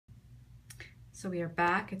So we are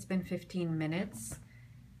back. It's been 15 minutes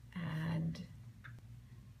and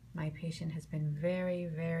my patient has been very,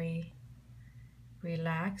 very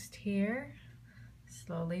relaxed here,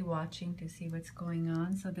 slowly watching to see what's going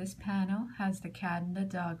on. So this panel has the cat and the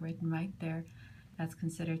dog written right there. That's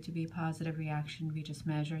considered to be a positive reaction. We just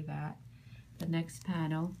measure that. The next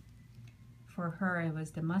panel, for her, it was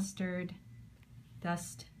the mustard.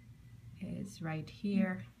 Dust is right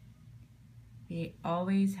here. We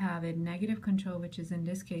always have a negative control, which is in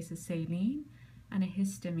this case a saline and a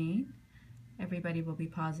histamine. Everybody will be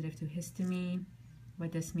positive to histamine.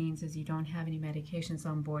 What this means is you don't have any medications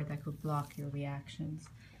on board that could block your reactions.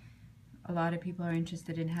 A lot of people are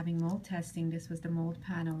interested in having mold testing. This was the mold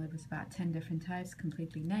panel. It was about 10 different types,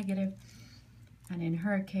 completely negative. And in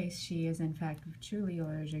her case, she is in fact truly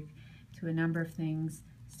allergic to a number of things.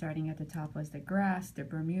 Starting at the top was the grass, the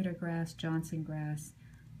Bermuda grass, Johnson grass,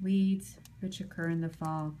 weeds, which occur in the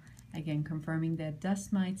fall. Again, confirming that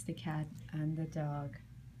dust mites, the cat and the dog.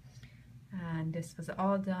 And this was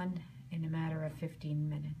all done in a matter of 15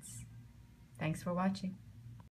 minutes. Thanks for watching.